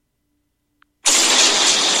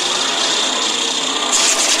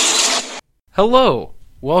Hello,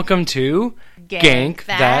 welcome to Gank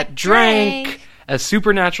That Drank, a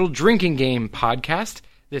supernatural drinking game podcast.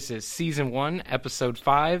 This is Season 1, Episode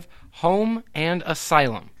 5, Home and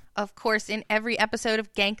Asylum. Of course, in every episode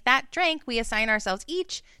of Gank That Drank, we assign ourselves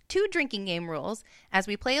each 2 drinking game rules as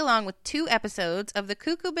we play along with 2 episodes of the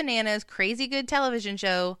Cuckoo Bananas crazy good television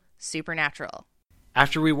show, Supernatural.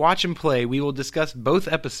 After we watch and play, we will discuss both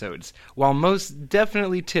episodes, while most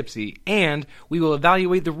definitely tipsy, and we will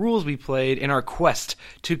evaluate the rules we played in our quest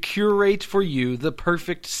to curate for you the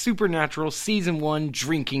perfect Supernatural Season 1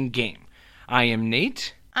 drinking game. I am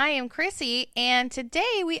Nate. I am Chrissy, and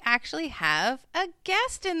today we actually have a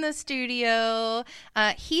guest in the studio.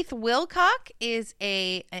 Heath Wilcock is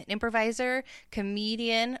an improviser,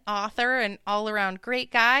 comedian, author, and all-around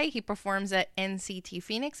great guy. He performs at NCT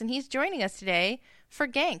Phoenix, and he's joining us today for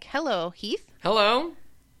Gank. Hello, Heath. Hello.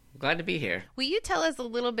 Glad to be here. Will you tell us a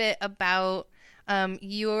little bit about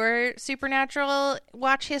your Supernatural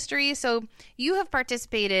watch history? So you have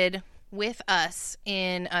participated with us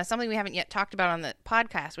in something we haven't yet talked about on the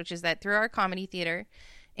podcast, which is that through our comedy theater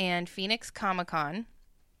and Phoenix Comic-Con,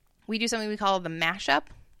 we do something we call the mashup,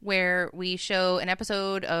 where we show an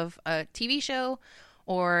episode of a TV show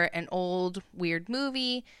or an old weird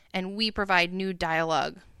movie, and we provide new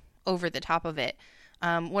dialogue over the top of it.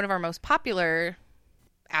 One of our most popular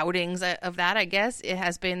outings of that, I guess, it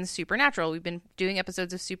has been Supernatural. We've been doing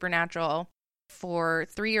episodes of Supernatural for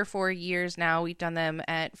 3 or 4 years now. We've done them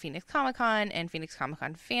at Phoenix Comic-Con and Phoenix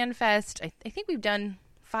Comic-Con Fan Fest. I think we've done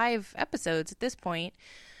 5 episodes at this point.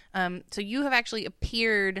 So you have actually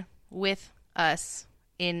appeared with us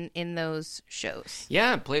in those shows.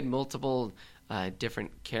 Yeah, I played multiple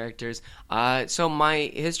different characters. So my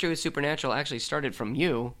history with Supernatural actually started from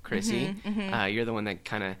you, Chrissy. You're the one that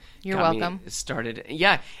kind of got me started.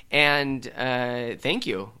 Yeah, and thank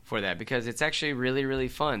you for that, because it's actually really, really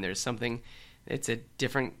fun. It's a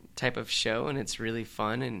different type of show, and it's really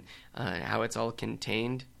fun, and how it's all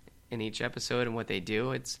contained in each episode and what they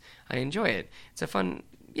do. I enjoy it. It's a fun,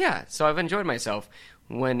 so I've enjoyed myself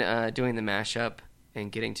when doing the mashup and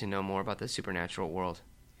getting to know more about the Supernatural world.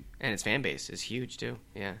 And its fan base is huge, too.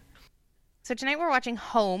 Yeah. So tonight we're watching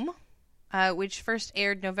Home, which first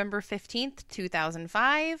aired November 15th,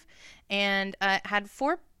 2005, and had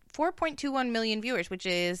 4.21 million viewers, which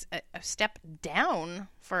is a step down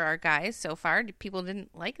for our guys so far. People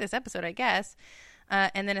didn't like this episode, I guess.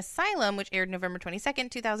 And then Asylum, which aired November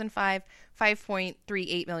 22nd, 2005,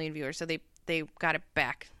 5.38 million viewers. So they got it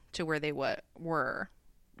back to where they were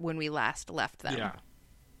when we last left them. Yeah.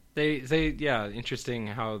 Interesting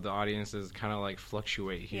how the audiences kind of like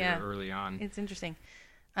fluctuate here early on. It's interesting.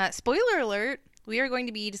 Spoiler alert, we are going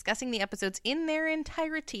to be discussing the episodes in their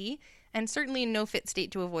entirety, and certainly in no fit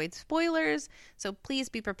state to avoid spoilers, so please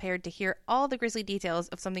be prepared to hear all the grisly details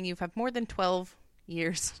of something you've had more than 12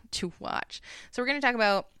 years to watch. So we're going to talk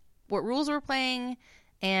about what rules we're playing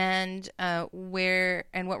and where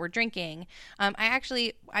and what we're drinking.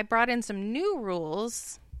 I brought in some new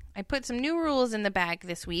rules. I put some new rules in the bag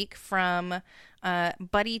this week from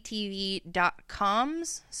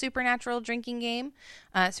BuddyTV.com's Supernatural drinking game.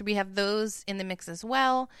 So we have those in the mix as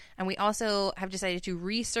well. And we also have decided to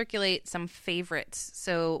recirculate some favorites.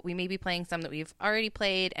 So we may be playing some that we've already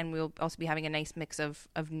played, and we'll also be having a nice mix of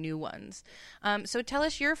new ones. So tell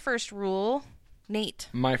us your first rule, Nate.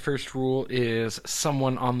 My first rule is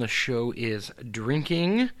someone on the show is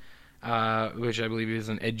drinking. Which I believe is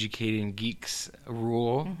an Educating Geeks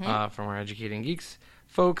rule from our Educating Geeks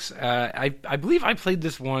folks. I believe I played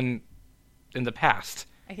this one in the past.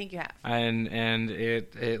 I think you have. And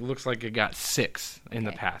it looks like it got 6 in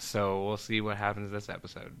the past, so we'll see what happens this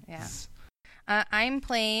episode. Yeah. I'm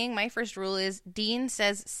playing, my first rule is Dean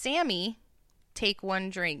says, Sammy, take 1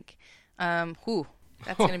 drink. That's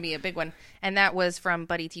going to be a big one. And that was from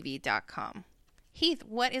BuddyTV.com. Heath,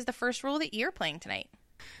 what is the first rule that you're playing tonight?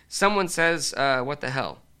 Someone says, what the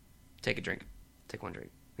hell? Take a drink. Take 1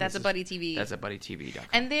 drink. That's a Buddy TV. That's a BuddyTV.com.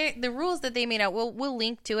 And the rules that they made out, we'll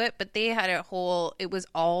link to it, but they had it was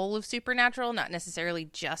all of Supernatural, not necessarily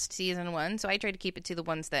just season 1. So I tried to keep it to the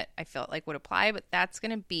ones that I felt like would apply, but that's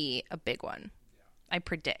going to be a big one, I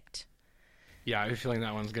predict. Yeah, I have a feeling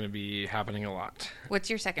that one's going to be happening a lot.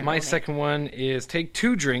 What's your second rule? My Nate? second one is take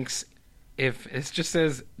 2 drinks if it just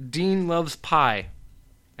says Dean loves pie.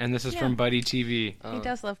 And this is from Buddy TV. He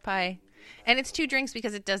does love pie. And it's 2 drinks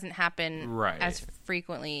because it doesn't happen as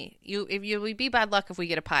frequently. We'd be bad luck if we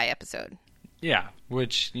get a pie episode. Yeah,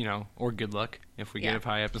 which, or good luck if we get a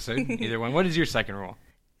pie episode. Either one. What is your second rule?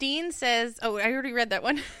 Dean says, I already read that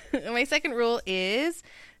one. My second rule is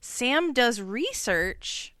Sam does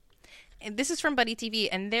research this is from Buddy TV,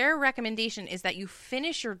 and their recommendation is that you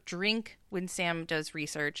finish your drink when Sam does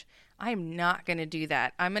research. I'm not going to do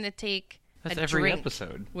that. I'm going to take That's a every drink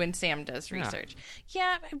episode when Sam does research.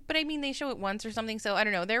 Yeah, but I mean, they show it once or something, so I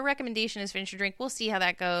don't know. Their recommendation is finish your drink. We'll see how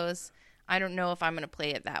that goes. I don't know if I'm going to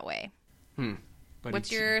play it that way.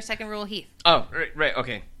 What's your second rule, Heath? Oh, right,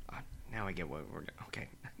 okay. Now I get what we're doing. Okay.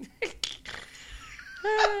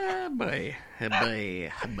 Boy.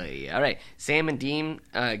 All right. Sam and Dean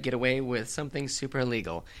get away with something super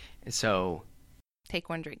illegal. So take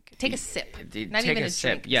one drink. Take a sip. Not take even a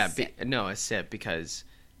sip. Drink, yeah, a sip. No, a sip, because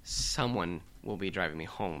someone will be driving me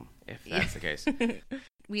home if that's the case.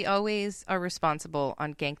 We always are responsible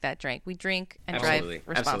on Gank That Drank. We drink and drive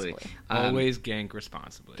responsibly. Always gank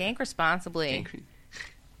responsibly. Gank responsibly.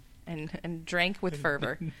 And drank with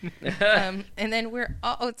fervor. And then we're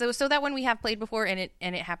so that one we have played before, and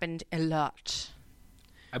it happened a lot.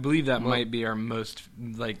 I believe that might be our most,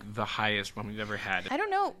 like, the highest one we've ever had. I don't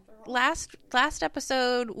know. Last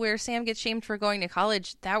episode where Sam gets shamed for going to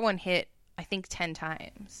college, that one hit, I think, 10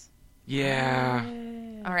 times. Yeah.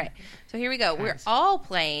 All right. So here we go. We're all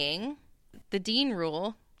playing the Dean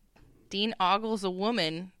rule. Dean ogles a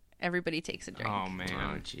woman. Everybody takes a drink. Oh, man.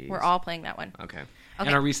 Oh, jeez. We're all playing that one. Okay. And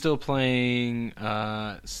are we still playing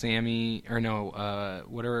Sammy? Or no,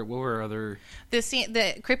 what were other... The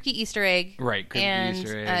Kripke Easter egg. Right, Kripke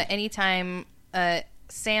Easter egg. And anytime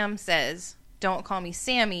Sam says, "Don't call me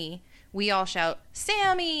Sammy," we all shout,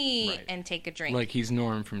 "Sammy!" and take a drink. Like he's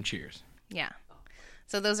Norm from Cheers. Yeah.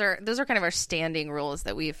 So those are kind of our standing rules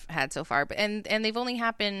that we've had so far. But and they've only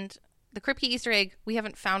happened... The Kripke Easter egg, we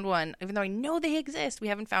haven't found one. Even though I know they exist, we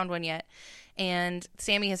haven't found one yet. And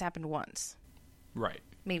Sammy has happened once. Right.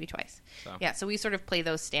 Maybe twice. So. Yeah, so we sort of play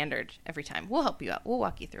those standard every time. We'll help you out. We'll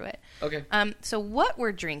walk you through it. Okay. So what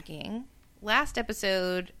we're drinking, last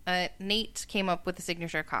episode, Nate came up with a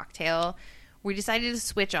signature cocktail. We decided to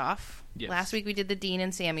switch off. Yes. Last week we did the Dean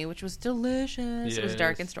and Sammy, which was delicious. Yes. It was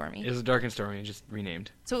dark and stormy. It was dark and stormy, just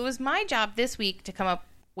renamed. So it was my job this week to come up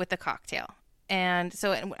with a cocktail. And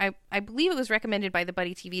so I believe it was recommended by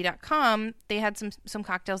thebuddytv.com. They had some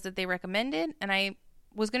cocktails that they recommended, and I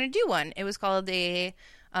was going to do one. It was called a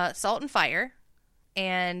Salt and Fire,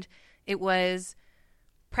 and it was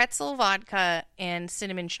pretzel vodka and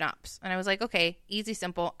cinnamon schnapps. And I was like, okay, easy,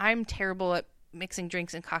 simple. I'm terrible at mixing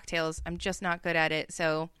drinks and cocktails. I'm just not good at it.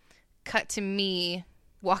 So cut to me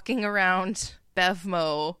walking around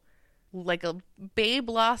Bevmo like a babe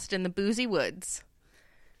lost in the boozy woods.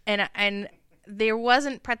 And there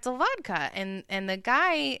wasn't pretzel vodka, and the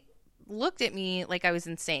guy looked at me like I was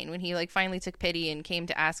insane when he like finally took pity and came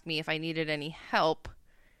to ask me if I needed any help.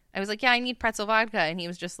 I was like, yeah, I need pretzel vodka, and he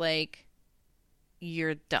was just like,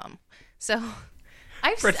 you're dumb. So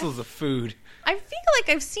pretzel's a food. I feel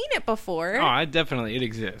like I've seen it before. Oh, it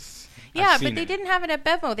exists. Yeah, but they didn't have it at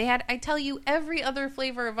Bevmo. They had, I tell you, every other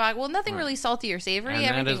flavor of vodka. Well, nothing really salty or savory. And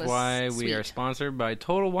Everything that is why sweet. we are sponsored by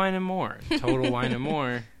Total Wine and More. Total Wine and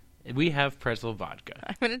More. We have pretzel vodka.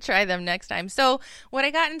 I'm going to try them next time. So what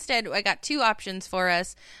I got instead, I got two options for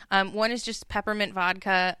us. One is just peppermint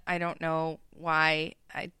vodka. I don't know why.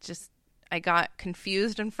 I got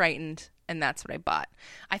confused and frightened, and that's what I bought.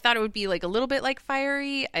 I thought it would be like a little bit like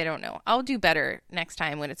fiery. I don't know. I'll do better next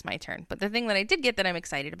time when it's my turn. But the thing that I did get that I'm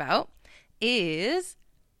excited about is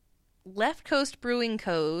Left Coast Brewing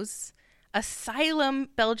Co.'s Asylum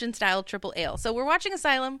Belgian-style triple ale. So we're watching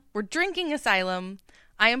Asylum. We're drinking Asylum.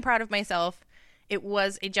 I am proud of myself. It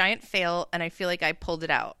was a giant fail, and I feel like I pulled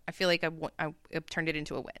it out. I feel like I turned it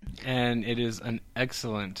into a win. And it is an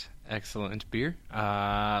excellent, excellent beer.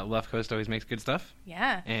 Left Coast always makes good stuff.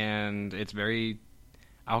 Yeah. And it's very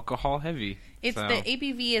alcohol heavy. The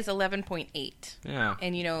ABV is 11.8. Yeah.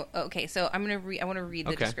 And okay, so I want to read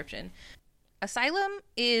the description. Asylum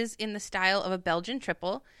is in the style of a Belgian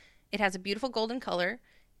triple. It has a beautiful golden color.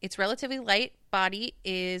 Its relatively light body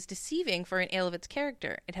is deceiving for an ale of its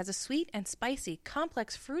character. It has a sweet and spicy,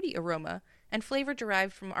 complex, fruity aroma and flavor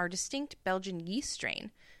derived from our distinct Belgian yeast strain.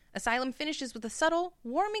 Asylum finishes with a subtle,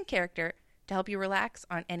 warming character to help you relax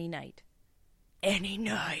on any night. Any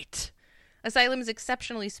night! Asylum is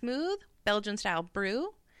exceptionally smooth, Belgian-style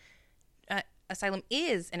brew. Asylum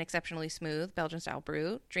is an exceptionally smooth Belgian-style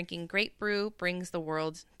brew. Drinking great brew brings the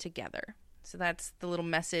world together. So that's the little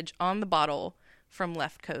message on the bottle from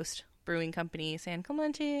Left Coast Brewing Company, San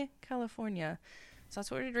Clemente, California. So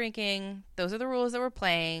that's what we're drinking. Those are the rules that we're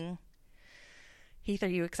playing. Heath, are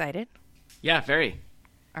you excited? Yeah, very.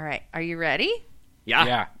 All right. Are you ready?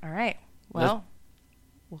 Yeah. All right. Well,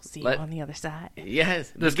 we'll see you on the other side.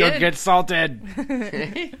 Yes. Let's go get salted.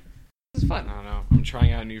 This is fun. I don't know. I'm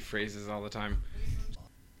trying out new phrases all the time.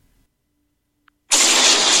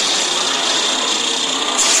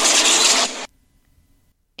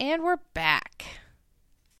 And we're back.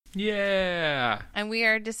 Yeah. And we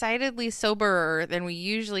are decidedly soberer than we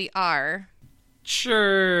usually are.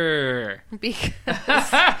 Sure. Because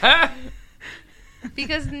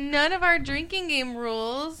none of our drinking game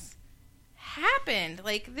rules happened.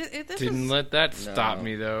 Like, this Didn't let that stop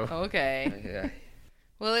me, though. Okay. Yeah.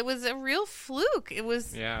 Well, it was a real fluke. It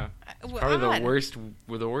was probably odd.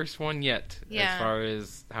 the worst one yet, Yeah. as far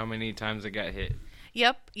as how many times it got hit.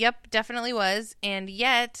 Yep, definitely was. And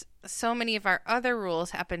yet, so many of our other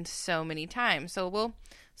rules happened so many times. So we'll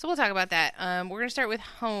talk about that. We're gonna start with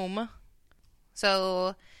home.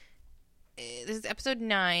 So this is episode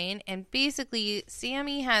 9, and basically,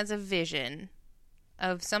 Sammy has a vision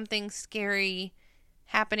of something scary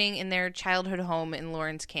happening in their childhood home in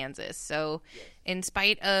Lawrence, Kansas. So, in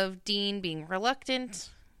spite of Dean being reluctant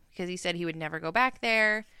because he said he would never go back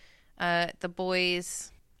there, the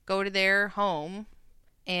boys go to their home.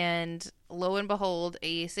 And lo and behold,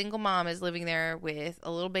 a single mom is living there with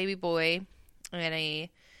a little baby boy and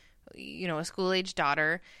a school-age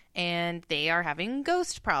daughter, and they are having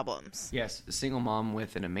ghost problems. Yes, a single mom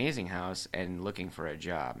with an amazing house and looking for a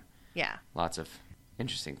job. Yeah. Lots of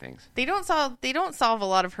interesting things. They don't solve a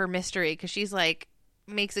lot of her mystery because she's like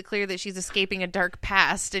makes it clear that she's escaping a dark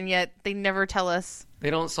past, and yet they never tell us. They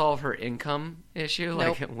don't solve her income issue.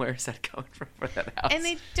 Nope. Like, where's that coming from for that house? And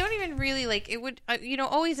they don't even really, like, it would,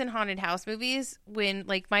 always in haunted house movies, when,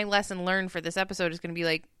 like, my lesson learned for this episode is going to be,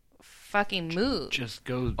 like, fucking move. Just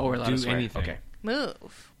go we're allowed to do swear. anything. Okay.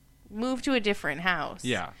 Move to a different house.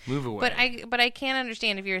 Yeah, move away. But I can't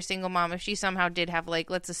understand if you're a single mom, if she somehow did have, like,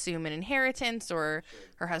 let's assume an inheritance, or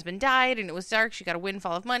her husband died and it was dark, she got a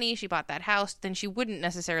windfall of money, she bought that house, then she wouldn't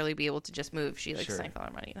necessarily be able to just move. She, like, sank all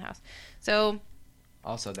her money in the house. So...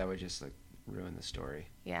 Also, that would just, like, ruin the story.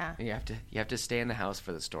 Yeah. You have to stay in the house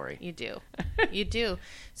for the story. You do. You do.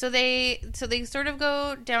 So they sort of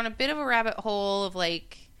go down a bit of a rabbit hole of,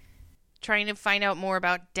 like, trying to find out more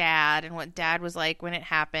about Dad and what Dad was like when it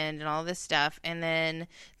happened and all this stuff. And then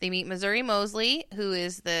they meet Missouri Mosley, who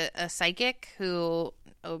is a psychic who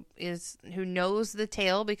knows the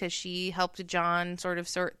tale because she helped John sort of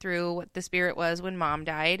sort through what the spirit was when Mom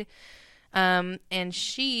died. And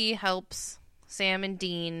she helps Sam and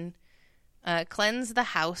Dean cleanse the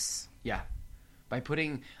house. Yeah. By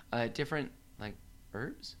putting different, like,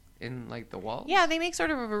 herbs in, like, the walls. Yeah, they make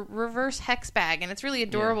sort of a reverse hex bag, and it's really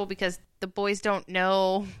adorable because the boys don't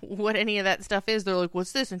know what any of that stuff is. They're like,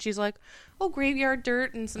 what's this? And she's like, oh, graveyard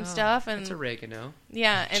dirt and some stuff. And it's oregano.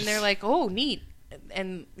 Yeah, and they're like, oh, neat.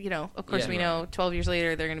 And, of course we know 12 years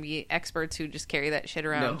later they're going to be experts who just carry that shit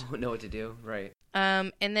around. Know what to do, right.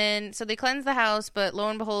 And then, so they cleanse the house, but lo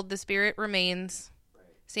and behold, the spirit remains. Right.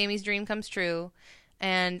 Sammy's dream comes true.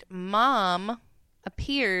 And Mom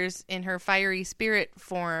appears in her fiery spirit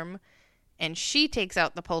form, and she takes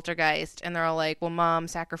out the poltergeist. And they're all like, well, Mom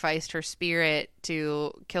sacrificed her spirit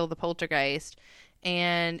to kill the poltergeist.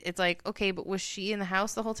 And it's like, okay, but was she in the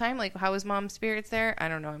house the whole time? Like, how was Mom's spirits there? I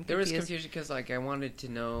don't know. I'm confused. There was confusion because, like, I wanted to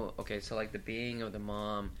know, okay, so, like, the being of the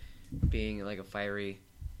mom being, like, a fiery...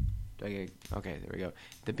 Okay, there we go.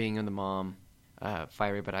 The being of the mom,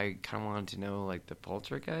 fiery, but I kind of wanted to know, like, the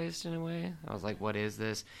poltergeist in a way. I was like, what is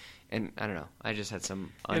this? And I don't know. I just had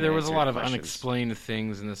some there was a lot of questions. unexplained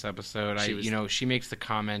things in this episode. She makes the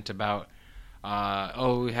comment about,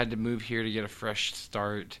 we had to move here to get a fresh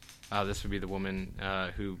start. This would be the woman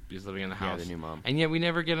who is living in the house. Yeah, the new mom. And yet we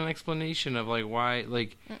never get an explanation of, like, why.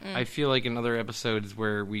 Like, I feel like in other episodes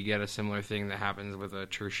where we get a similar thing that happens with a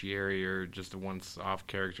tertiary or just a once-off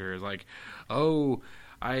character is like, oh,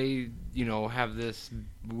 I, have this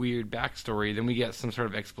weird backstory. Then we get some sort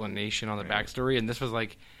of explanation on the backstory. And this was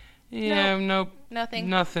like, nope.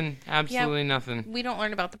 Nothing. Absolutely nothing. We don't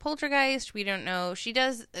learn about the poltergeist. We don't know.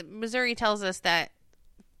 Missouri tells us that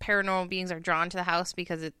paranormal beings are drawn to the house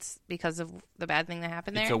because of the bad thing that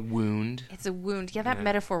happened there. It's a wound. Yeah, that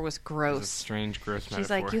metaphor was gross. It was a strange, gross metaphor. She's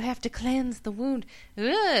like, you have to cleanse the wound.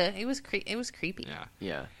 Ugh, it was creepy.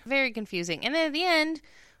 Yeah. Very confusing. And then at the end,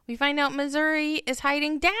 we find out Missouri is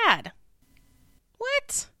hiding Dad.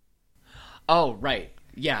 What? Oh, right.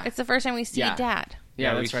 Yeah. It's the first time we see Dad.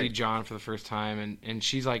 Yeah, we see John for the first time, and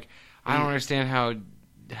she's like, I don't understand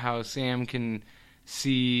how Sam can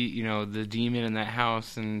see, the demon in that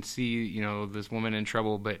house and see, this woman in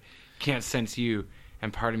trouble, but can't sense you.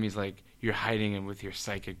 And part of me is like, you're hiding him with your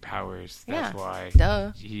psychic powers. That's why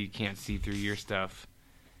he can't see through your stuff.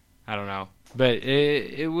 I don't know. But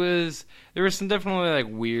there was some definitely, like,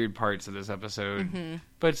 weird parts of this episode,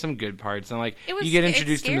 but some good parts. And, like, you get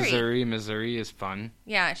introduced to Missouri. Missouri is fun.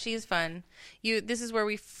 Yeah, she's fun. This is where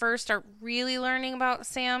we first start really learning about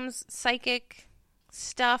Sam's psychic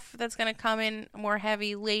stuff that's going to come in more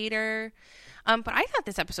heavy later. But I thought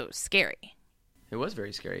this episode was scary. It was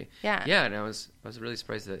very scary. Yeah. Yeah, and I was really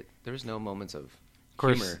surprised that there was no moments of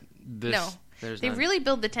humor. No. They really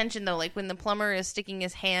build the tension though, like when the plumber is sticking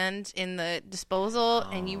his hand in the disposal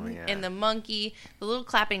and the monkey, the little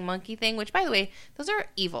clapping monkey thing, which by the way, those are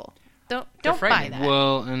evil. Don't buy that.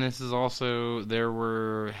 Well, and this is also, there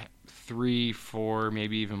were 3, 4,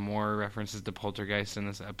 maybe even more references to Poltergeist in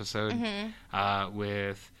this episode.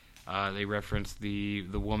 They referenced the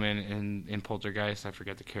woman in Poltergeist. I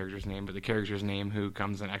forget the character's name, but the character's name who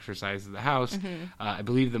comes and exercises the house. I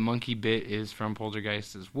believe the monkey bit is from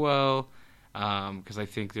Poltergeist as well, because I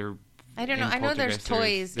think they're. I don't know. I know there's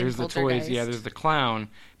toys. There's the toys. Yeah, there's the clown,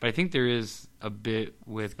 but I think there is a bit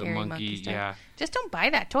with Scary the monkey. Yeah. Just don't buy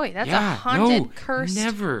that toy. That's a haunted, cursed,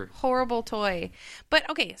 never. horrible toy. But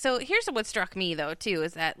okay, so here's what struck me though too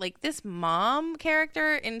is that like this mom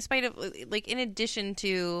character, in spite of like in addition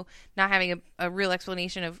to not having a real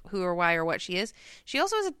explanation of who or why or what she is, she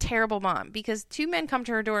also is a terrible mom because 2 men come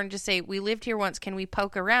to her door and just say, "We lived here once. Can we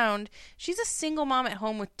poke around?" She's a single mom at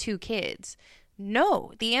home with 2 kids.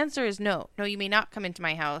 No, the answer is no. No, you may not come into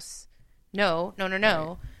my house. No.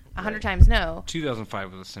 100 times no.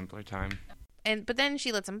 2005 was a simpler time. But then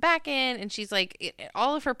she lets them back in, and she's like,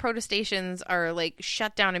 all of her protestations are like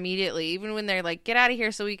shut down immediately. Even when they're like, "Get out of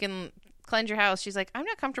here so we can cleanse your house," she's like, "I'm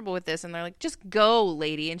not comfortable with this," and they're like, "Just go,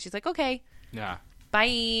 lady," and she's like, "Okay, yeah,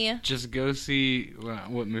 bye." Just go see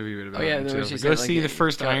what movie would have been? Oh yeah, go see the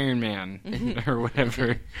first Iron Man or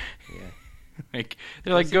whatever. Yeah. Like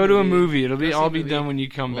they're like, go to a movie. It'll be all be done when you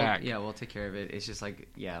come back. Yeah, we'll take care of it. It's just like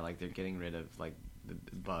like they're getting rid of like the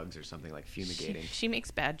bugs or something, like fumigating. She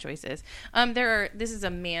makes bad choices. This is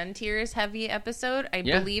a man tears heavy episode. I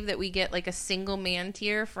believe that we get like a single man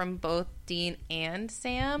tear from both Dean and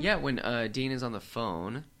Sam. Yeah, when Dean is on the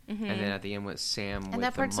phone, and then at the end with Sam with the mom. And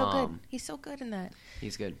that part's so good. He's so good in that.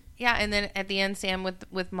 He's good. Yeah, and then at the end, Sam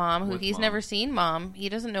with mom, who he's never seen mom. He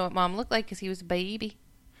doesn't know what mom looked like because he was a baby.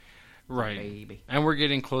 Right. Baby. And we're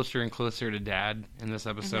getting closer and closer to Dad in this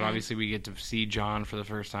episode. Obviously, we get to see John for the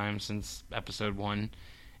first time since episode 1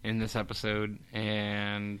 in this episode.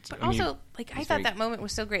 And I thought that moment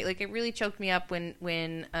was so great. Like, it really choked me up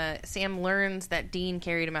when Sam learns that Dean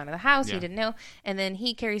carried him out of the house. Yeah. He didn't know. And then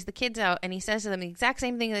he carries the kids out, and he says to them the exact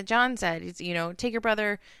same thing that John said. It's, take your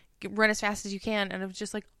brother, run as fast as you can. And it was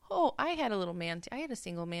just like, oh, I had a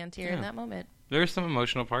single man tear in that moment. There's some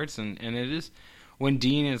emotional parts, and it is... When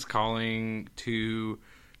Dean is calling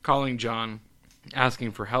John,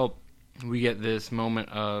 asking for help, we get this moment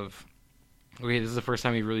of, okay, this is the first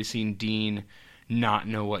time we've really seen Dean not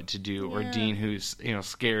know what to do, or Dean who's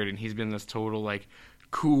scared, and he's been this total like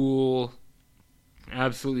cool,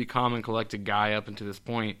 absolutely calm and collected guy up until this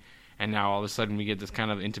point, and now all of a sudden we get this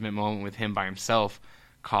kind of intimate moment with him by himself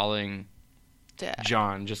calling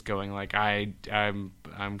John, just going like, I'm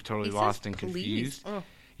totally lost and confused. Oh.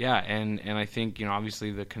 Yeah, and I think,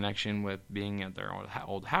 obviously the connection with being at their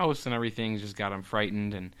old house and everything just got him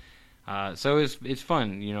frightened. And so it's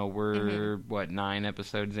fun. We're, 9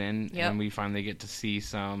 episodes in, and we finally get to see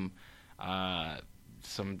some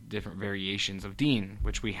different variations of Dean,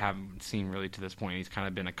 which we haven't seen really to this point. He's kind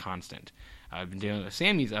of been a constant. I've been dealing with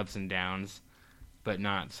Sammy's ups and downs, but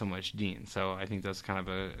not so much Dean. So I think that's kind of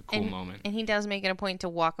a cool moment. And he does make it a point to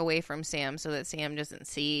walk away from Sam so that Sam doesn't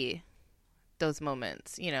see those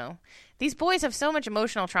moments. These boys have so much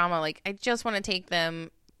emotional trauma. Like, I just want to take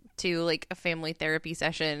them to like a family therapy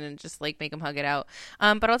session and just like make them hug it out.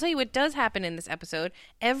 But I'll tell you what does happen in this episode.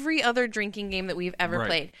 Every other drinking game that we've ever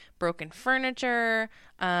played, broken furniture,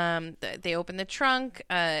 they open the trunk,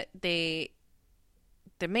 the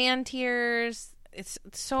man tears. It's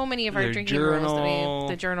so many of our drinking rules.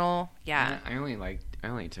 The journal. Yeah. I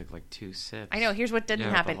only took like 2 sips. I know. Here's what didn't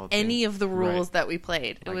happen. Any of the rules that we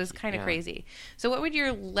played. It was kind of crazy. So what would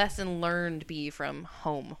your lesson learned be from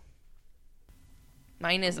home?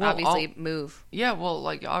 Mine is obviously move. Yeah, well,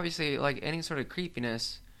 like obviously like any sort of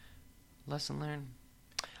creepiness, lesson learned.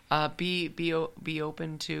 Be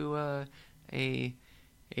open to a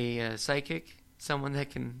psychic, someone that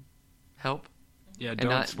can help. Yeah,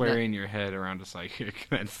 don't swear in your head around a psychic.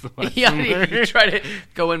 That's the lesson. You try to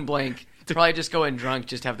go in blank. Probably just go in drunk,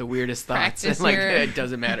 just have the weirdest thoughts. It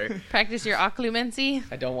doesn't matter. Practice your occlumency.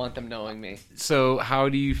 I don't want them knowing me. So how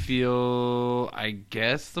do you feel? I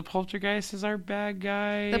guess the poltergeist is our bad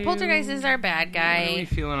guy? The poltergeist is our bad guy. What are we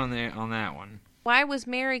feeling on that one? Why was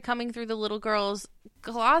Mary coming through the little girl's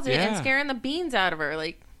closet and scaring the beans out of her?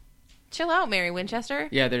 Like, chill out, Mary Winchester.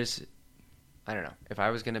 Yeah, I don't know. If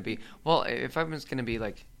I was going to be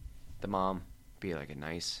like the mom, be like a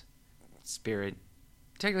nice spirit,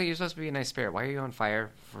 technically you're supposed to be a nice spirit. Why are you on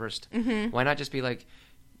fire first? Why not just be like,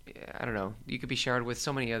 I don't know. You could be showered with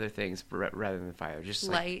so many other things rather than fire. Just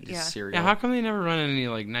light, like cereal. Yeah, how come they never run into any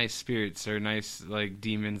like nice spirits or nice like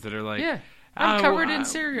demons that are like, I'm covered in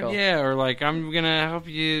cereal. Yeah, or like, I'm gonna help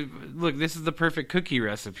you. Look, this is the perfect cookie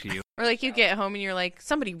recipe. Or like you get home and you're like,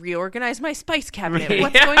 somebody reorganized my spice cabinet.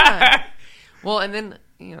 What's going on? Well, and then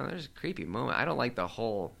there's a creepy moment. I don't like the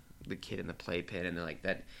kid in the playpen and then like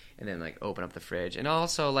that, and then like open up the fridge, and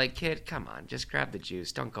also like, kid, come on, just grab the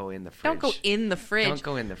juice. Don't go in the fridge. Don't go in the fridge. Don't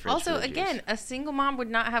go in the fridge. Also, again, a single mom would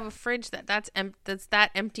not have a fridge that's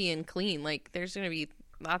that empty and clean. Like, there's gonna be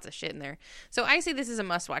lots of shit in there. So I say this is a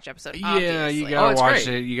must-watch episode. Obviously. Yeah, you gotta watch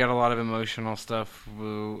it. You got a lot of emotional stuff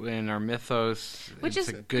in our mythos. Which it's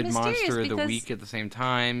is a good monster of the week at the same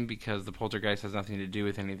time because the poltergeist has nothing to do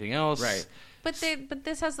with anything else. Right. But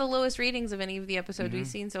this has the lowest ratings of any of the episodes we've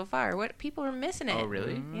seen so far. What people are missing it? Oh,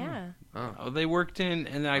 really? Yeah. Oh, they worked in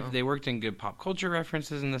they worked in good pop culture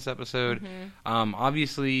references in this episode.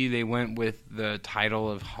 Obviously, they went with the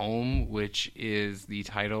title of Home, which is the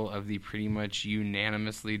title of the pretty much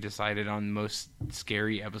unanimously decided on most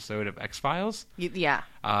scary episode of X-Files. Yeah.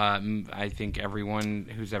 I think everyone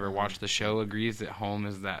who's ever watched the show agrees that Home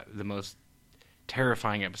is the most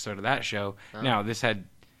terrifying episode of that show. Now, this had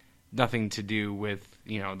nothing to do with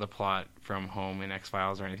the plot from Home and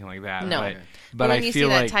X-Files or anything like that. No, but when I you feel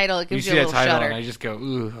see that like title, it gives you you a see little that title shudder. and I just go,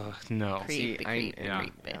 ooh, no.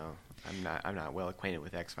 I'm not well acquainted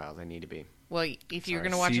with X-Files. I need to be. Well, if you're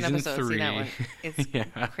going to watch Season an episode, 3. see that one.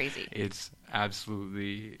 It's crazy. It's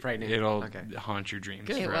absolutely frightening. It'll haunt your dreams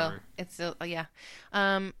forever. It will. It's yeah.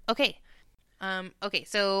 Okay. Okay,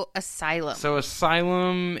 so Asylum. So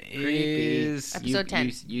Asylum is episode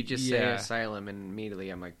 10. You just say Asylum, and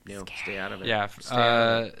immediately I'm like, no, stay out of it. Yeah. Stay out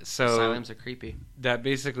of it. So Asylums are creepy. That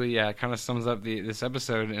basically, kind of sums up this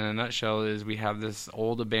episode in a nutshell. Is we have this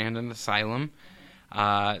old abandoned asylum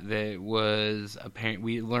that was apparent.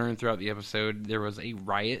 We learned throughout the episode there was a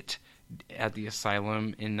riot at the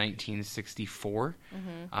asylum in 1964.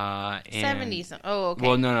 70s. Oh, okay.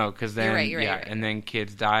 Well, no, because then you're right. And then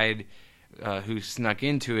kids died. Who snuck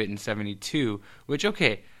into it in 1972, which,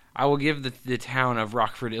 okay, I will give the town of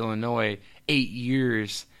Rockford, Illinois, 8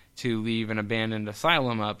 years to leave an abandoned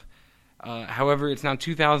asylum up. However, it's now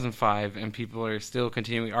 2005, and people are still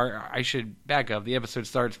continuing. I should back up. The episode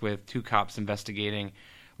starts with two cops investigating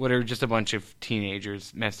what are just a bunch of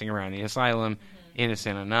teenagers messing around the asylum,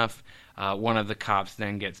 innocent enough. One of the cops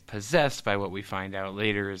then gets possessed by what we find out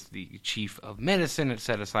later is the chief of medicine at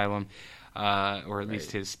said asylum, or at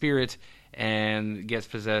least his spirit, and gets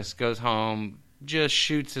possessed, goes home, just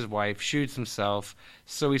shoots his wife, shoots himself.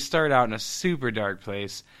 So we start out in a super dark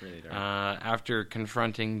place. Really dark. After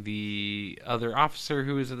confronting the other officer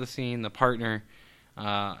who was at the scene, the partner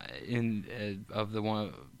of the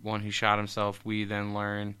one who shot himself, we then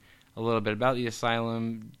learn a little bit about the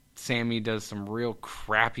asylum. Sammy does some real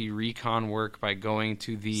crappy recon work by going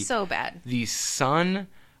to the son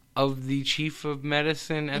of the chief of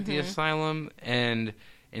medicine at the asylum, and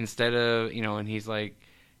instead of and he's like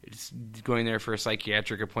going there for a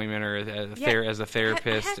psychiatric appointment or as a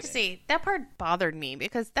therapist. I have to say that part bothered me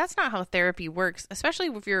because that's not how therapy works, especially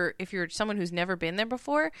if you're someone who's never been there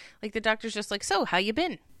before. Like, the doctor's just like, so how you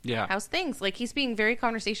been? Yeah, how's things? Like, he's being very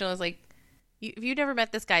conversational. It's like, if you've never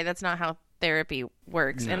met this guy, that's not how therapy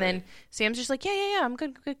works. No. And then Sam's just like, yeah, I'm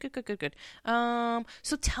good.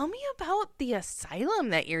 So tell me about the asylum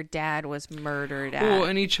that your dad was murdered at. Oh,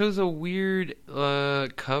 and he chose a weird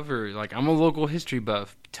cover. Like, I'm a local history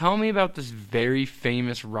buff. Tell me about this very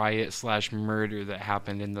famous riot/murder that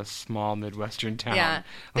happened in the small Midwestern town. Yeah,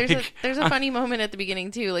 there's a funny moment at the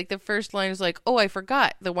beginning too. Like, the first line is like, "Oh, I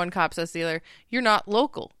forgot." The one cop says to the other, "You're not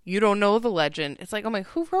local. You don't know the legend." It's like, oh my,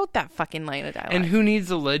 who wrote that fucking line of dialogue? And who needs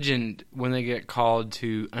a legend when they get called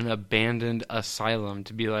to an abandoned asylum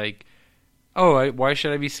to be like, oh, why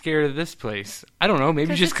should I be scared of this place? I don't know.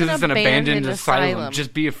 Maybe just because it's an abandoned asylum.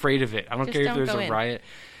 Just be afraid of it. I don't care if there's a riot.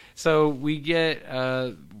 So we get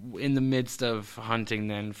in the midst of hunting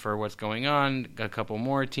then for what's going on, a couple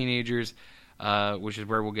more teenagers, which is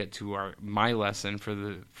where we'll get to my lesson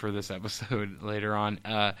for this episode later on.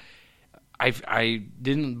 I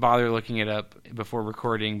didn't bother looking it up before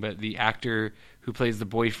recording, but the actor who plays the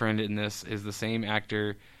boyfriend in this is the same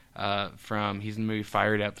actor he's in the movie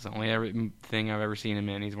Fired Up. It's the only thing I've ever seen him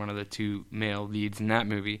in. He's one of the two male leads in that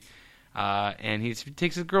movie. And he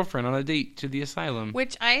takes his girlfriend on a date to the asylum.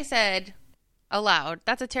 Which I said aloud,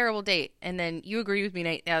 that's a terrible date. And then you agree with me,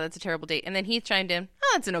 Nate, yeah, that's a terrible date. And then he chimed in,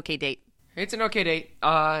 oh, it's an okay date. It's an okay date.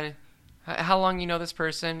 How long you know this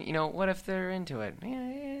person? What if they're into it? Yeah,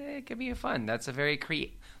 it could be fun. That's a very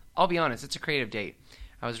I'll be honest, it's a creative date.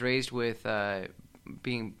 I was raised with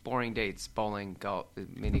being boring dates, bowling, golf,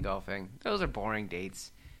 mini golfing. Those are boring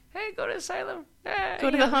dates. Hey, go to asylum.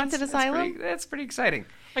 Go to the haunted asylum? That's pretty exciting.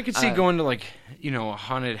 I could see going to, like, a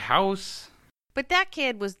haunted house. But that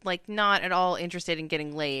kid was, like, not at all interested in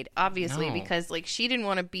getting laid, obviously, because, like, she didn't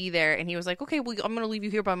want to be there, and he was like, okay, well, I'm going to leave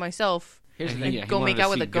you here by myself. Here's the thing. Go make out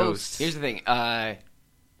with a ghost. Here's the thing. I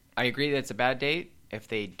agree that it's a bad date if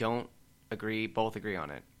they don't both agree on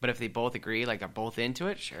it. But if they both agree, like, they're both into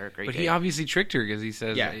it, sure, great But date. he obviously tricked her because he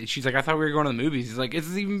says, she's like, I thought we were going to the movies. He's like,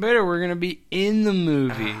 it's even better. We're going to be in the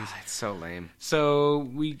movies. That's so lame. So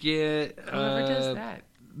we get... Whoever does that.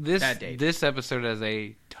 This episode has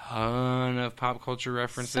a ton of pop culture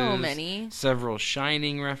references. So many. Several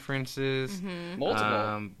Shining references. Mm-hmm.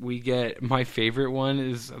 Multiple. We get... My favorite one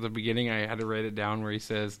is at the beginning. I had to write it down where he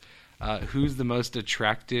says, who's the most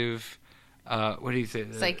attractive... what do you say?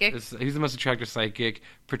 Psychic? Who's the most attractive psychic?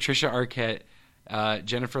 Patricia Arquette,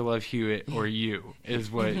 Jennifer Love Hewitt, or you, is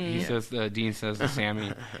what he says. Dean says to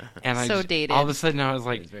Sammy. And dated. All of a sudden, I was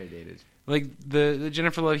like... It's very dated. Like, the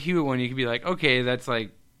Jennifer Love Hewitt one, you could be like, okay, that's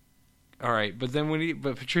like... All right, but then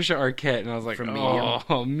but Patricia Arquette, and I was like, From Medium?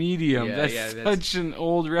 Oh, Medium. Yeah, that's such an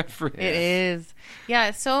old reference. It is.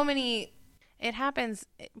 Yeah, so many... It happens,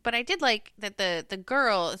 but I did like that the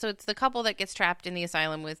girl, so it's the couple that gets trapped in the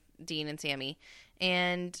asylum with Dean and Sammy,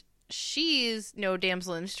 and she's no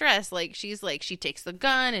damsel in distress. Like, she's like, she takes the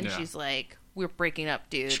gun, and she's like, we're breaking up,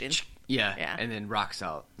 dude. And, yeah, and then rocks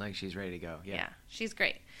out, like she's ready to go. Yeah, she's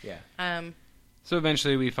great. Yeah. So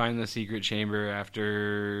eventually we find the secret chamber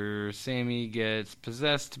after Sammy gets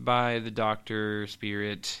possessed by the doctor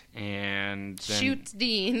spirit and then shoots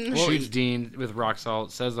Dean. Shoots Dean with rock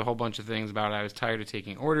salt, says a whole bunch of things about I was tired of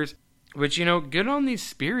taking orders. Which, good on these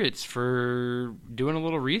spirits for doing a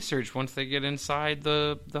little research once they get inside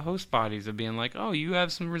the host bodies of being like, oh, you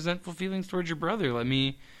have some resentful feelings towards your brother. Let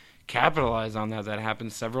me capitalize on that. That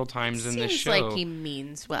happens several times in this show. Seems like he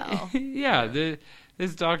means well. Yeah,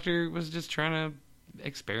 this doctor was just trying to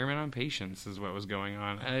experiment on patients is what was going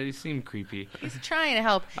on. It seemed creepy. He's trying to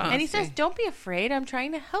help. And he says, don't be afraid. I'm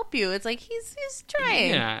trying to help you. It's like he's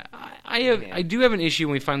trying. Yeah. I do have an issue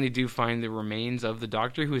when we finally do find the remains of the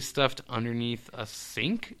doctor who is stuffed underneath a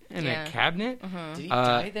sink in a cabinet. Did he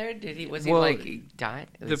die there? Was he die?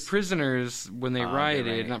 The prisoners, when they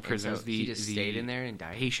rioted, not prisoners, so he just stayed in there and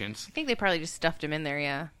died? Patients. I think they probably just stuffed him in there,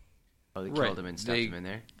 yeah. Oh, they killed him and stuffed him in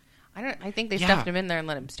there? I think they stuffed him in there and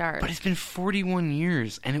let him starve. But it's been 41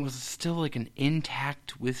 years, and it was still like an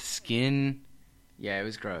intact with skin. Yeah, it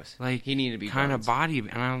was gross. Like, he needed to be kind bones. of body,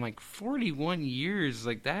 and I'm like, 41 years,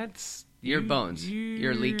 like that's your bones.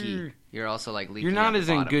 You're leaky. You're also like leaky. You're not as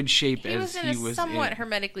in good shape he as was in he a was somewhat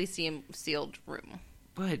hermetically sealed room.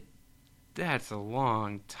 But that's a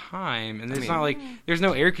long time, and it's not like there's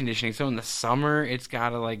no air conditioning. So in the summer, it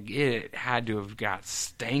had to have got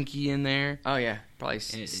stanky in there. Oh yeah, probably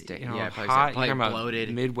hot, probably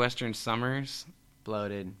bloated. Midwestern summers,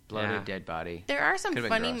 bloated, dead body. There are some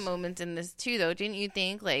funny moments in this too, though. Didn't you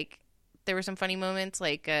think? Like, there were some funny moments,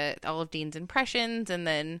 like all of Dean's impressions, and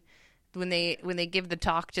then when they give the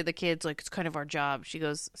talk to the kids, like, it's kind of our job. She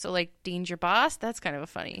goes, so, like, Dean's your boss? That's kind of a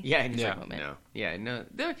funny moment.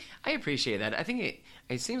 I appreciate that. I think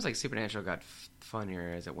it seems like Supernatural got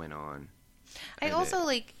funnier as it went on. I also,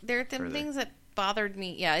 like, there are some things that bothered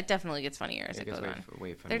me. Yeah, it definitely gets funnier as it goes on.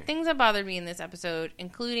 There are things that bothered me in this episode,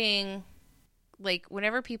 including, like,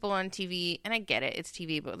 whenever people on TV, and I get it, it's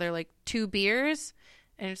TV, but they're like, 2 beers,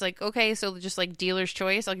 and it's like, okay, so just, like, dealer's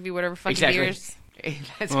choice. I'll give you whatever fucking beers.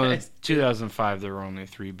 Well, in 2005, there were only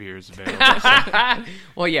 3 beers available.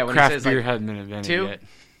 Well, yeah, when craft it says beer like, hadn't been invented 2? yet.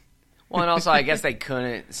 Well, and also, I guess they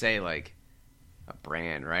couldn't say like a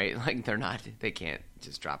brand, right? Like they can't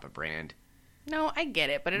just drop a brand. No, I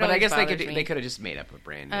get it, but I guess they me. could have just made up a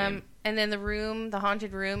brand name. And then the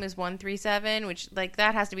haunted room is 137, which like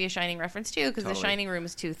that has to be a Shining reference too, because the Shining room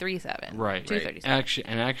is 237, right?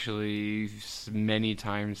 237. Actually, many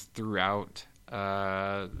times throughout.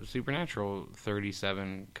 Supernatural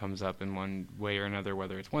 37 comes up in one way or another,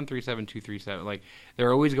 whether it's 137, 237. Like,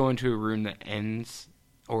 they're always going to a room that ends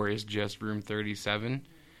or is just room 37.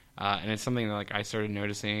 And it's something that, like, I started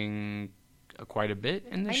noticing quite a bit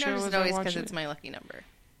in the show. I noticed it always because it's my lucky number.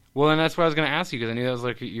 Well, and that's what I was going to ask you, because I knew that was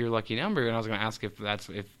like your lucky number, and I was going to ask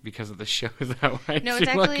if because of the show is that why no, it's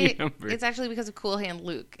your lucky number. It's actually because of Cool Hand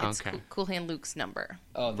Luke. It's okay. Cool Hand Luke's number.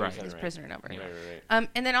 Oh, right. His prisoner number. Right.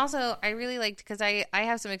 And then also, I really liked, because I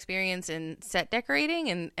have some experience in set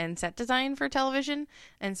decorating and set design for television,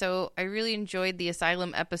 and so I really enjoyed the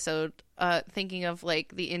Asylum episode, thinking of,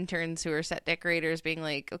 like, the interns who are set decorators being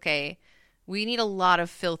like, okay, we need a lot of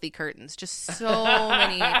filthy curtains. Just so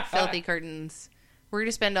many filthy curtains. We're going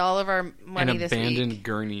to spend all of our money this week. And abandoned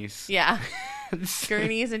gurneys. Yeah.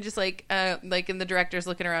 Gurneys and just like in the director's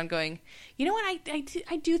looking around going, you know what?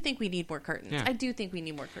 I do think we need more curtains. Yeah. I do think we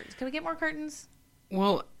need more curtains. Can we get more curtains?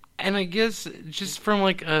 Well, and I guess just from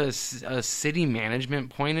like a city management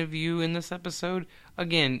point of view in this episode,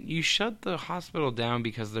 again, you shut the hospital down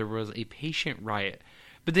because there was a patient riot.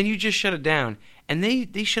 But then you just shut it down, and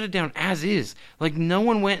they shut it down as is. Like, no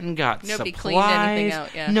one went and got Nobody supplies. Cleaned anything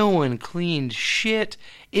out, yeah. No one cleaned shit.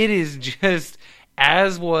 It is just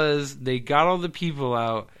as was. They got all the people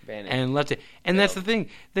out and left it. And that's the thing.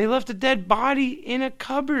 They left a dead body in a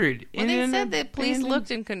cupboard. Well, they said that police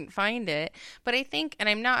looked and couldn't find it. But I think, and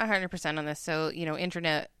I'm not 100% on this, so,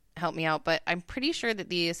 internet, help me out, but I'm pretty sure that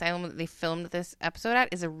the asylum that they filmed this episode at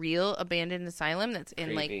is a real abandoned asylum that's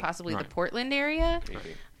in like possibly the Portland area.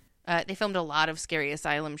 They filmed a lot of scary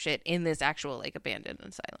asylum shit in this actual like abandoned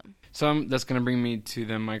asylum. So that's going to bring me to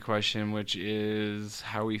then my question, which is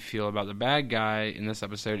how we feel about the bad guy in this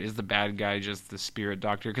episode. Is the bad guy just the spirit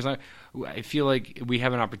doctor? Because I feel like we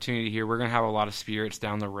have an opportunity here. We're going to have a lot of spirits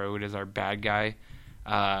down the road as our bad guy.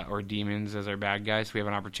 Or demons as our bad guys. So we have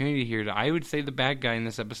an opportunity here I would say the bad guy in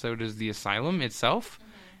this episode is the asylum itself.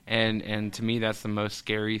 Mm-hmm. And to me, that's the most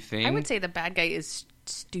scary thing. I would say the bad guy is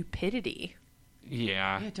stupidity.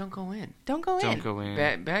 Yeah. Yeah, don't go in. Don't go in.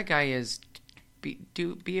 Bad guy is be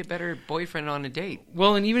a better boyfriend on a date.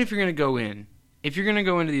 Well, and even if you're going to go in, if you're going to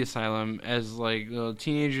go into the asylum as like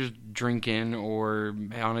teenagers drinking or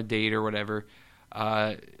on a date or whatever,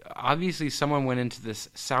 obviously someone went into this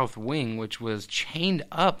south wing, which was chained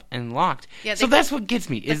up and locked. Yeah, so that's what gets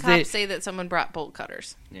me. The cops say that someone brought bolt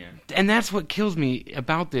cutters. Yeah, and that's what kills me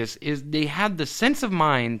about this is they had the sense of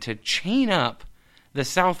mind to chain up the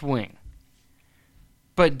south wing,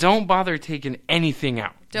 but don't bother taking anything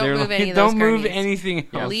out. Don't move any of those curtains. Don't move anything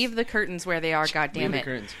else. Leave the curtains where they are,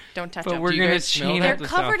 goddammit. Don't touch them. But we're going to chain up the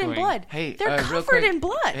south wing. They're covered in blood. Hey, they're covered in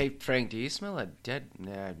blood. Hey, Frank, do you smell a dead...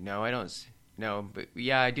 No, I don't... No, but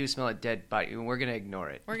yeah, I do smell a dead body. We're going to ignore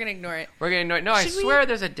it. We're going to ignore it. No, I swear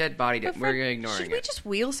there's a dead body. We're going to ignore it. Should we just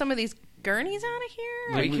wheel some of these gurneys out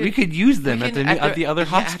of here? We could use them at the other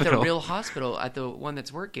hospital. At the real hospital, at the one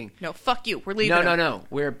that's working. No, fuck you. We're leaving them. No.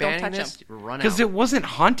 We're abandoning this. Run out. Because it wasn't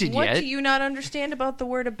haunted yet. What do you not understand about the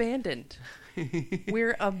word abandoned?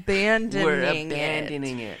 We're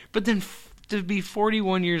abandoning it. But then to be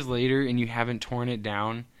 41 years later and you haven't torn it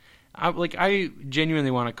down... I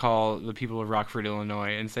genuinely want to call the people of Rockford,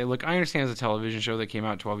 Illinois, and say, look, I understand it's a television show that came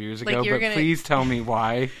out 12 years ago, but please tell me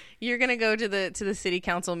why. You're gonna go to the city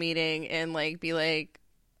council meeting and be like,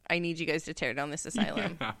 I need you guys to tear down this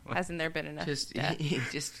asylum. Yeah. Hasn't there been enough? Just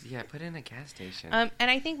put in a gas station. And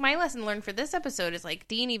I think my lesson learned for this episode is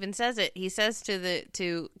Dean even says it. He says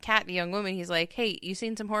to Kat, the young woman, he's like, hey, you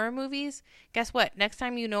seen some horror movies? Guess what? Next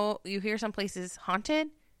time you hear some place is haunted,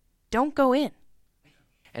 don't go in.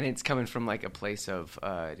 And it's coming from a place of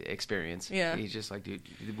experience. Yeah. He's just like, dude,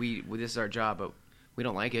 this is our job, but we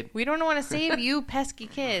don't like it. We don't want to save you pesky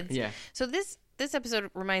kids. Yeah. So this episode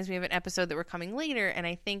reminds me of an episode that we're coming later, and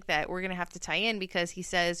I think that we're going to have to tie in because he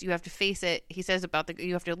says you have to face it. He says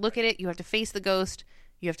you have to look at it, you have to face the ghost,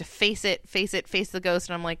 you have to face it, face the ghost.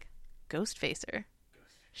 And I'm like, ghost facer?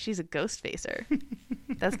 She's a ghost facer.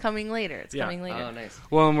 That's coming later. It's coming later. Oh, nice.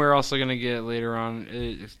 Well, and we're also going to get later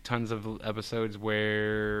on tons of episodes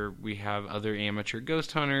where we have other amateur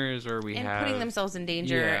ghost hunters or we have... putting themselves in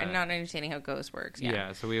danger and not understanding how ghost works.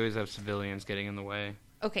 Yeah, so we always have civilians getting in the way.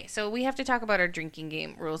 Okay, so we have to talk about our drinking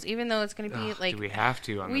game rules, even though it's going to be do we have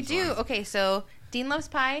to on we this do. one? Okay, so Dean Loves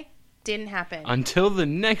Pie didn't happen. Until the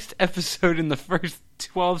next episode in the first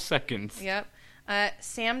 12 seconds. Yep.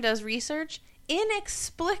 Sam does research.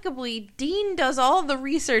 Inexplicably, Dean does all the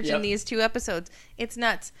research in these 2 episodes. It's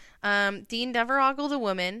nuts. Dean never ogled a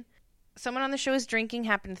woman. Someone on the show's drinking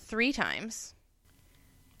happened 3 times.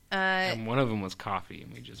 And one of them was coffee,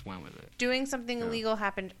 and we just went with it. Doing something illegal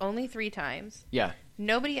happened only 3 times. Yeah.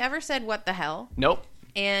 Nobody ever said what the hell. Nope.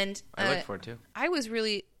 And I looked for it, too. I was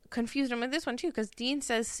really confused on this one, too, because Dean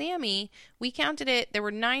says Sammy. We counted it. There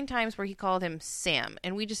were 9 times where he called him Sam,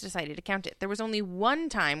 and we just decided to count it. There was only 1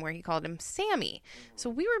 time where he called him Sammy. So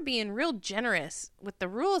we were being real generous with the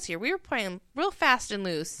rules here. We were playing real fast and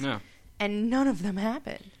loose. Yeah. And none of them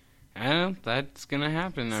happened. That's going to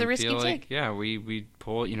happen. It's a risky feel take. We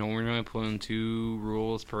pull, we're going to pull in 2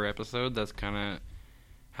 rules per episode. That's kind of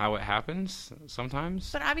how it happens sometimes.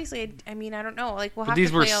 But obviously, I mean, I don't know. We'll have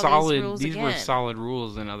these to play all these rules These again. were solid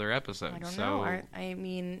rules in other episodes. I don't know. I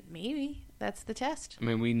mean, maybe that's the test. I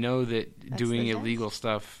mean, we know that doing illegal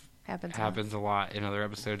stuff happens a lot in other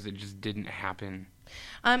episodes. It just didn't happen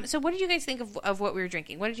So what did you guys think of what we were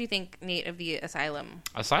drinking? What did you think, Nate, of the Asylum?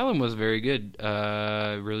 Asylum was very good.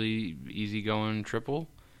 Really easygoing triple.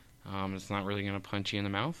 It's not really going to punch you in the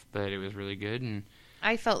mouth, but it was really good. And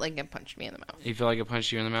I felt like it punched me in the mouth. You feel like it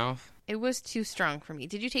punched you in the mouth? It was too strong for me.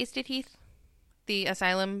 Did you taste it, Heath? The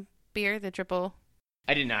Asylum beer, the triple?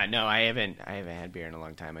 I did not. No, I haven't had beer in a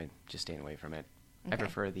long time. I'm just staying away from it. Okay. I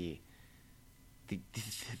prefer the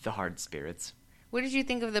hard spirits. What did you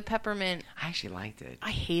think of the peppermint? I actually liked it.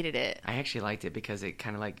 I hated it. I actually liked it because it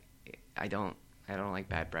kind of like I don't like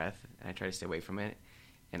bad breath, and I try to stay away from it.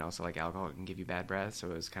 And also, like, alcohol can give you bad breath, so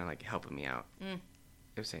it was kind of like helping me out. It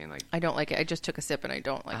was saying like I don't like it. I just took a sip and I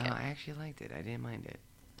don't like it. I actually liked it. I didn't mind it.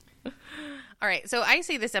 All right, so I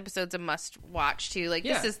say this episode's a must-watch too. Like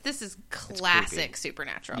this is classic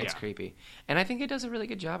Supernatural. It's creepy, and I think it does a really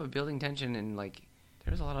good job of building tension. And like,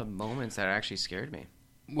 there's a lot of moments that actually scared me.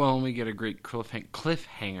 Well, and we get a great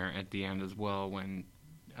cliffhanger at the end as well when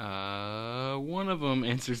one of them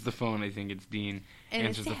answers the phone. I think it's Dean. And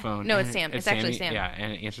answers the phone. No, it's Sam. It's actually Sam. Yeah,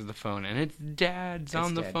 and it answers the phone, and it's Dad's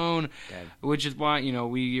on the phone, which is why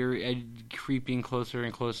we are creeping closer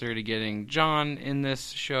and closer to getting John in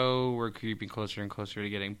this show. We're creeping closer and closer to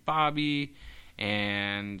getting Bobby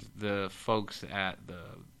and the folks at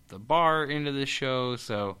the bar into the show.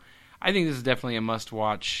 So I think this is definitely a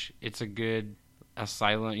must-watch. It's a good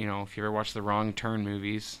Asylum. If you ever watch the Wrong Turn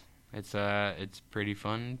movies, it's pretty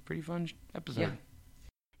fun episode.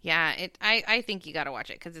 Yeah, I think you got to watch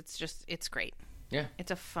it because it's great. Yeah.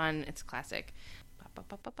 It's it's classic.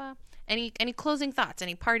 Any closing thoughts?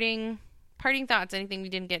 Any parting thoughts? Anything we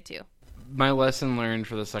didn't get to? My lesson learned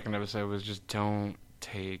for the second episode was just don't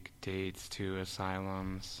take dates to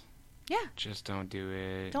asylums. Yeah. Just don't do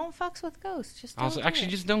it. Don't fucks with ghosts. Just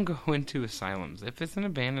don't go into asylums. If it's an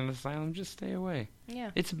abandoned asylum, just stay away.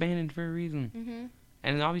 Yeah. It's abandoned for a reason. Mm-hmm.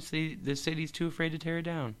 And obviously the city's too afraid to tear it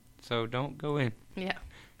down. So don't go in. Yeah.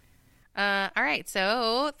 All right.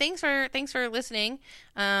 So thanks for listening.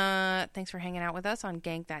 Thanks for hanging out with us on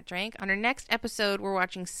Gang That Drank. On our next episode, we're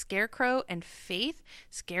watching Scarecrow and Faith.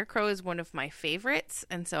 Scarecrow is one of my favorites,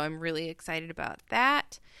 and so I'm really excited about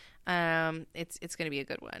that. It's going to be a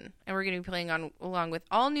good one, and we're going to be playing along with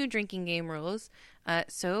all new drinking game rules.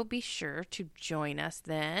 So be sure to join us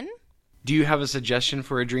then. Do you have a suggestion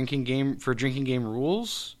for drinking game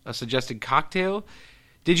rules? A suggested cocktail?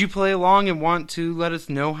 Did you play along and want to let us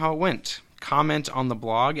know how it went? Comment on the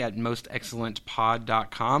blog at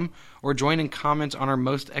mostexcellentpod.com or join and comment on our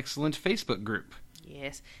Most Excellent Facebook group.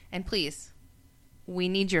 Yes, and please, we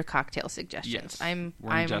need your cocktail suggestions. Yes, I'm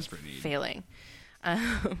desperate need. Failing.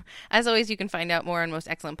 As always, you can find out more on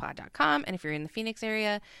mostexcellentpod.com, and if you're in the Phoenix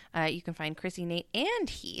area, you can find Chrissy, Nate, and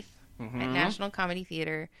Heath at National Comedy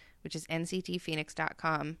Theater, which is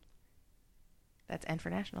nctphoenix.com. That's N for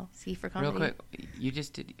National, C for Comedy. Real quick, you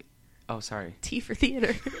just did... Oh, sorry. T for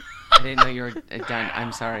Theater. I didn't know you were done.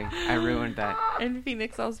 I'm sorry. I ruined that. And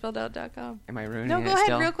PhoenixAllSpelledOut.com. Am I ruining it still? No, go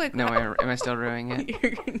ahead, real quick. No, am I still ruining it?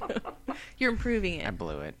 You're improving it. I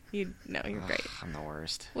blew it. You're great. I'm the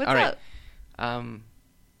worst. What's All up? Right.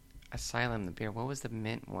 Asylum, the beer. What was the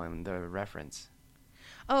mint one, the reference?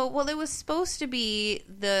 Oh, well, it was supposed to be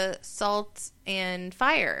the salt and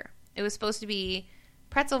fire. It was supposed to be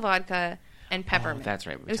pretzel vodka and peppermint. Oh, that's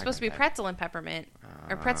right. It was supposed to be pretzel and peppermint,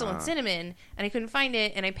 or pretzel and cinnamon, and I couldn't find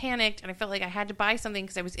it, and I panicked, and I felt like I had to buy something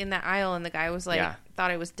because I was in that aisle, and the guy was like,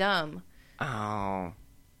 thought I was dumb. Oh.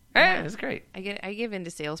 Yeah, that's great. I give in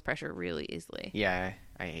to sales pressure really easily. Yeah,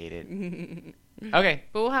 I hate it. Okay.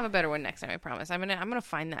 But we'll have a better one next time, I promise. I'm gonna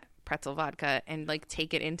find that pretzel vodka and like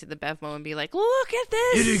take it into the Bevmo and be like, look at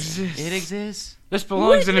this! It exists. This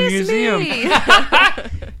belongs in a museum.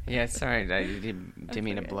 Yeah, sorry. I didn't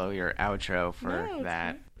mean to blow your outro for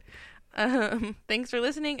that. Thanks for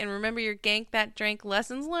listening, and remember your Gank That Drank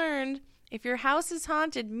lessons learned. If your house is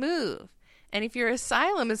haunted, move. And if your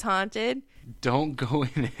asylum is haunted, don't go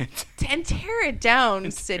in it. And tear it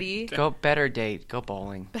down, city. Go better date. Go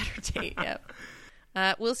bowling. Better date, yep.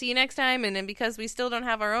 We'll see you next time, and then because we still don't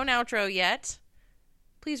have our own outro yet,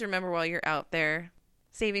 please remember while you're out there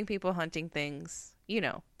saving people, hunting things,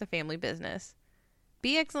 the family business.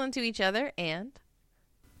 Be excellent to each other, and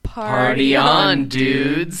party on,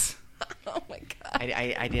 dudes. Oh my god!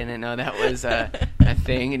 I didn't know that was a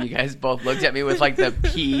thing, and you guys both looked at me with like the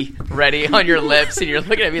P ready on your lips, and you're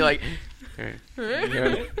looking at me like,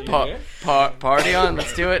 party on,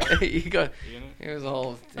 let's do it. You go. It was a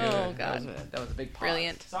whole. Oh god, that was a big pause.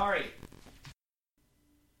 Brilliant. Sorry.